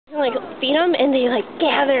like feed them, and they like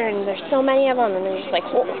gather, and there's so many of them, and they're just like,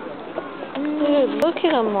 oh. Dude, look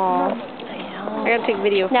at them all. I gotta take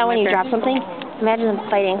video. Now when you drop something, imagine them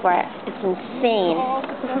fighting for it. It's insane.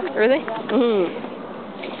 Really?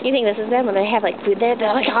 You think this is them when they have like food there?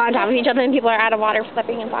 They're like on top of each other, and people are out of water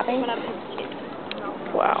flipping and flopping.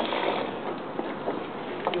 Wow.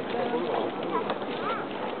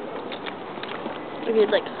 If you'd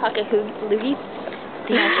like huck a loogie,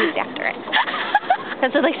 see how she's after it.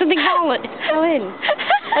 That's like something fallen. Go in.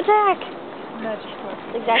 Attack. That's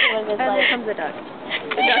exactly what it is like. And there comes the duck.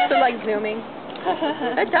 The ducks are like zooming.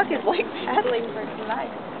 That duck is like paddling for its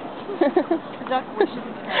life. The duck wishes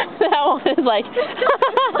it could. That one is like,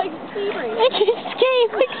 like teetering.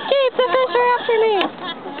 Escape! The fish are after me!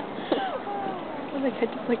 Oh my god,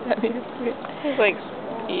 just like that made it weird. It's like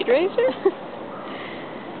Speed Racer?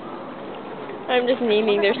 I'm just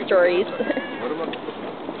naming their stories.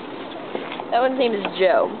 That one's name is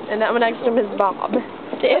Joe, and that one next to him is Bob.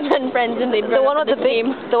 They have been friends and they've The one with the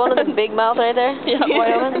big mouth right there? Yeah,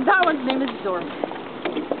 And that one's name is Zorm.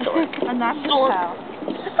 And that's his pal.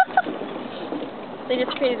 They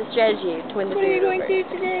just created a strategy to win the What are you food going to do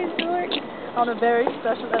today, Zork? On a very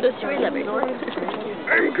special episode. I'm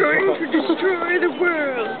going to destroy the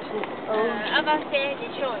world. I'm going to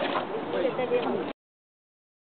destroy.